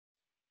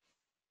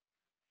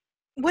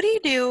What do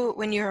you do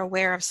when you're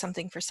aware of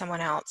something for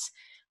someone else?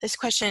 This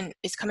question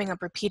is coming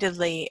up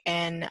repeatedly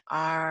in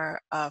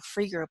our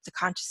free group, The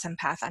Conscious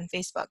Empath, on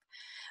Facebook.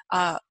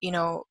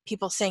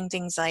 People saying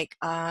things like,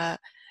 I'm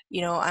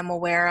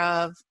aware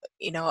of,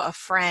 a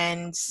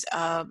friend's,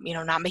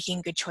 not making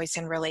a good choice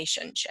in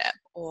relationship,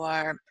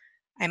 or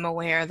I'm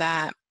aware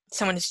that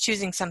someone is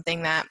choosing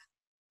something that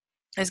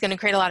is going to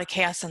create a lot of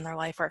chaos in their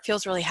life, or it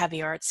feels really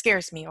heavy, or it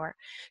scares me, or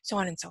so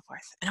on and so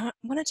forth. And I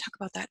want to talk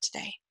about that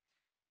today.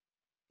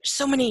 There's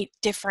so many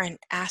different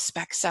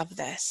aspects of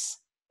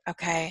this,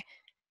 okay?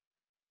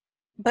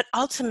 But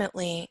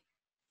ultimately,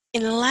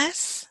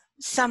 unless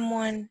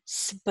someone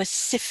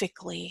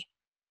specifically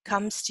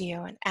comes to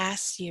you and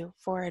asks you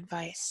for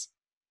advice,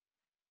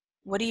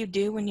 what do you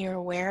do when you're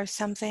aware of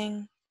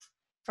something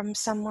from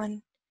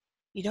someone?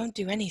 You don't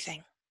do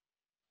anything.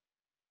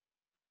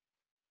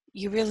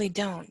 You really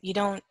don't. You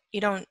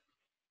don't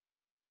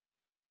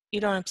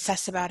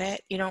obsess about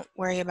it. You don't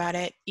worry about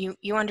it.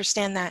 You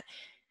understand that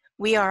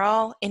we are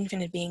all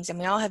infinite beings, and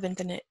we all have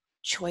infinite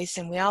choice,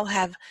 and we all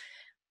have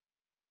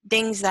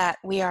things that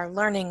we are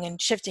learning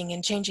and shifting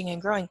and changing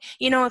and growing.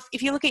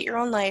 If you look at your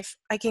own life,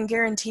 I can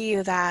guarantee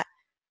you that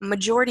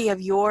majority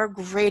of your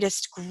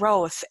greatest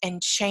growth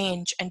and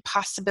change and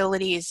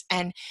possibilities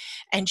and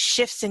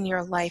shifts in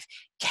your life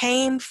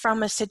came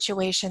from a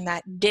situation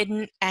that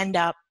didn't end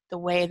up the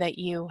way that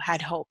you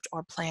had hoped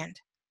or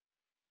planned.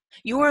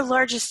 Your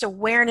largest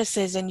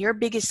awarenesses and your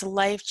biggest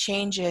life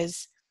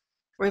changes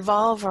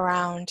revolve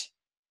around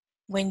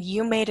when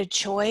you made a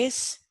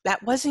choice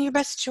that wasn't your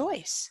best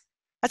choice.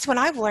 That's when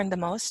I've learned the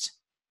most.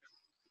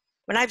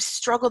 When I've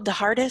struggled the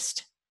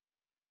hardest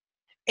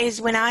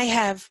is when I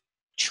have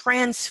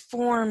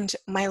transformed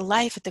my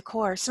life at the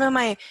core. Some of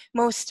my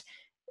most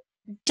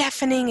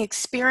deafening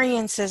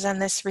experiences on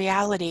this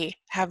reality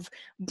have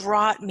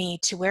brought me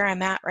to where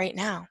I'm at right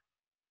now.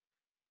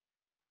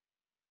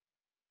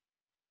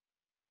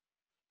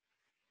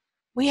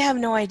 We have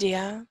no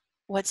idea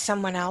what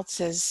someone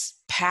else's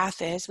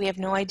path is. We have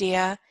no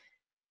idea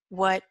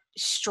what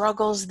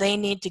struggles they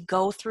need to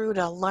go through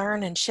to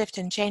learn and shift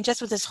and change.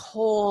 That's what this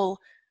whole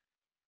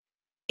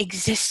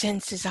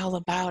existence is all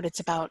about. It's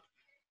about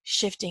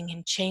shifting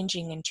and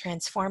changing and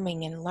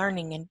transforming and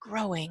learning and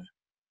growing.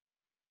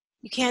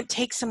 You can't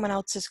take someone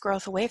else's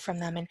growth away from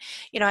them. And,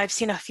 I've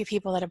seen a few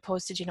people that have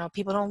posted,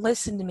 people don't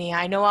listen to me.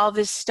 I know all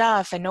this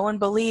stuff and no one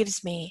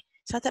believes me.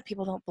 It's not that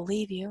people don't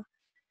believe you.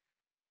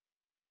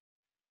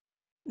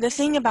 The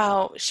thing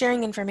about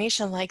sharing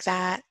information like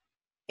that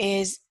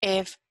is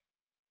if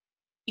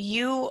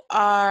you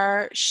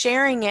are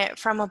sharing it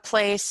from a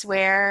place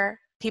where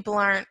people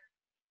aren't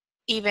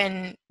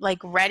even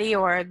ready,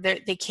 or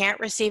they can't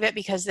receive it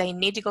because they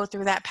need to go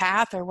through that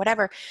path or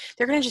whatever,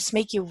 they're going to just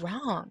make you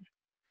wrong.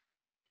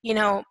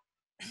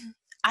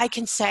 I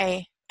can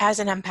say as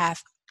an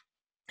empath,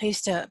 I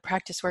used to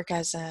practice work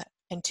as an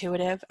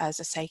intuitive, as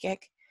a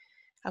psychic,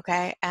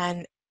 okay?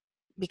 And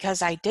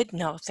because I did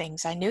know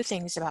things, I knew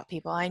things about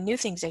people, I knew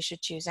things they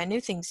should choose, I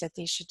knew things that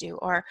they should do,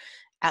 or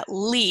at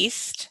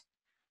least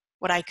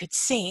what I could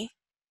see,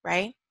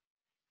 right?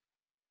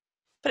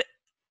 But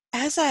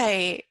as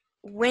I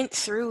went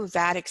through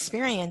that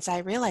experience, I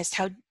realized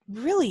how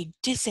really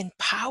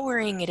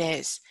disempowering it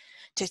is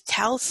to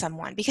tell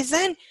someone. Because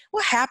then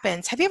what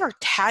happens? Have you ever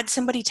had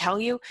somebody tell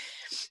you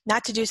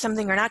not to do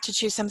something or not to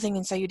choose something,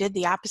 and so you did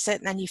the opposite,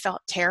 and then you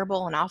felt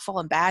terrible and awful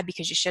and bad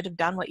because you should have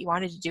done what you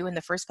wanted to do in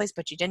the first place,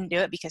 but you didn't do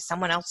it because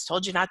someone else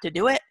told you not to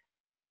do it?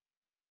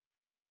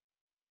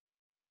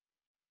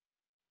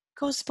 It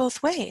goes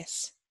both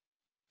ways.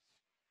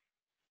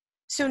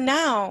 So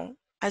now,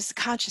 as a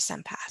conscious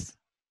empath,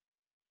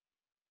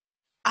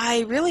 I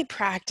really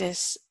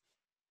practice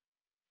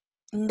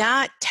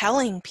not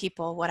telling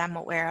people what I'm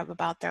aware of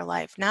about their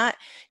life, not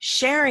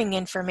sharing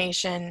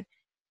information,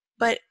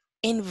 but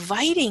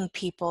inviting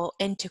people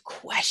into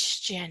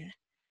question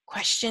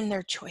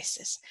their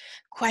choices,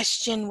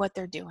 question what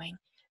they're doing,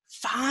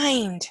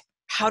 find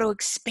how to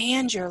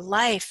expand your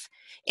life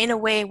in a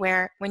way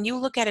where when you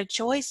look at a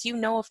choice, you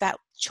know if that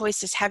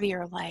choice is heavy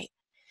or light.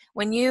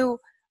 When you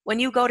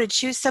go to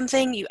choose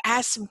something, you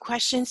ask some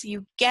questions,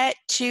 you get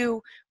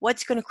to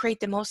what's going to create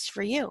the most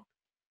for you.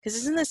 Because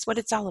isn't this what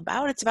it's all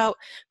about? It's about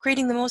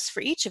creating the most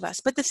for each of us.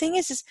 But the thing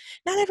is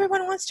not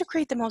everyone wants to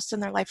create the most in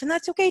their life, and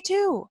that's okay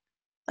too.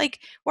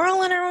 We're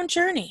all on our own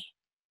journey.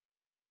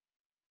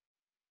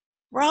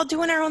 We're all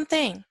doing our own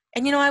thing.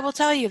 And I will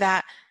tell you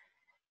that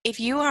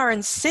if you are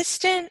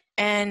insistent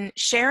and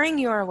sharing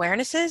your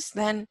awarenesses,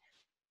 then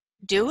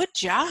do a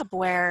job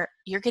where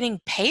you're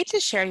getting paid to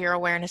share your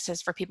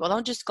awarenesses for people.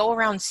 Don't just go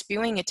around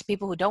spewing it to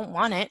people who don't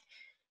want it,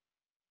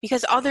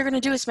 because all they're going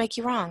to do is make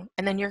you wrong.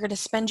 And then you're going to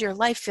spend your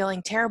life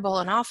feeling terrible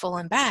and awful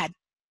and bad,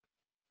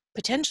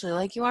 potentially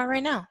like you are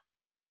right now.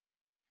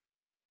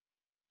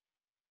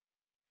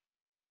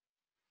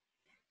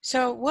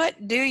 So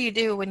what do you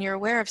do when you're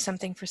aware of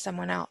something for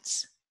someone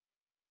else?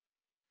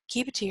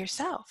 Keep it to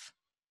yourself.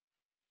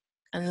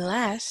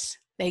 Unless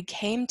they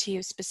came to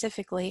you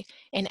specifically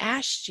and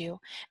asked you.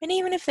 And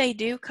even if they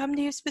do come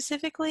to you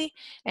specifically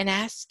and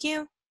ask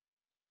you,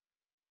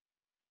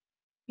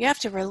 You have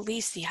to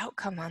release the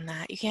outcome on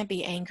that. You can't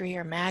be angry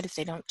or mad if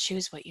they don't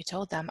choose what you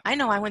told them. I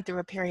know I went through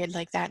a period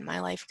like that in my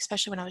life,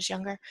 especially when I was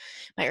younger,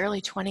 my early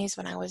 20s,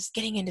 when I was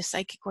getting into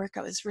psychic work.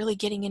 I was really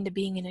getting into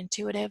being an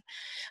intuitive.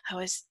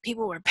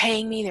 People were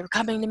paying me, they were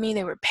coming to me,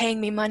 they were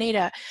paying me money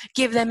to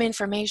give them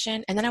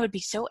information. And then I would be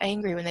so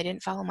angry when they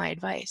didn't follow my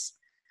advice.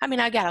 I mean,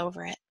 I got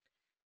over it.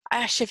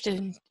 I shifted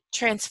and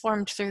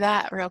transformed through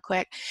that real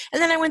quick.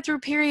 And then I went through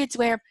periods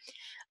where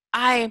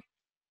I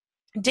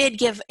did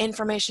give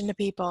information to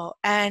people,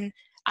 and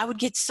I would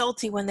get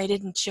salty when they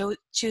didn't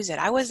choose it.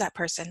 I was that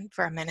person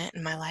for a minute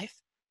in my life.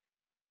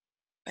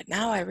 But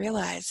now I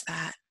realize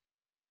that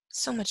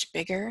so much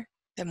bigger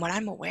than what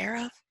I'm aware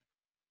of,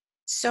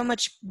 so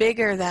much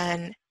bigger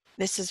than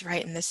this is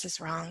right and this is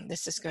wrong,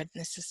 this is good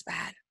and this is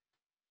bad.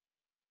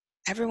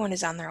 Everyone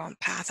is on their own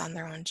path, on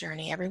their own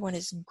journey. Everyone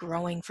is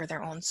growing for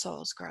their own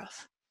soul's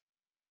growth.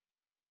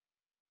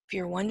 If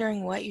you're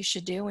wondering what you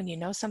should do when you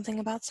know something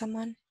about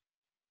someone,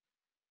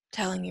 I'm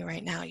telling you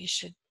right now, you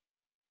should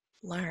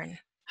learn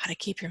how to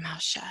keep your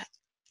mouth shut.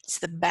 It's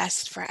the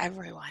best for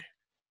everyone.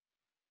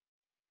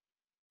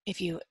 If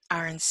you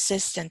are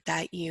insistent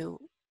that you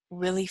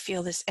really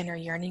feel this inner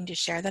yearning to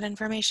share that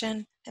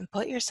information, and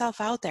put yourself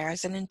out there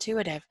as an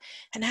intuitive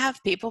and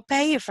have people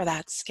pay you for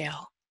that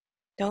skill.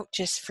 Don't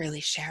just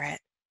freely share it.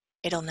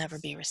 It'll never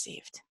be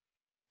received.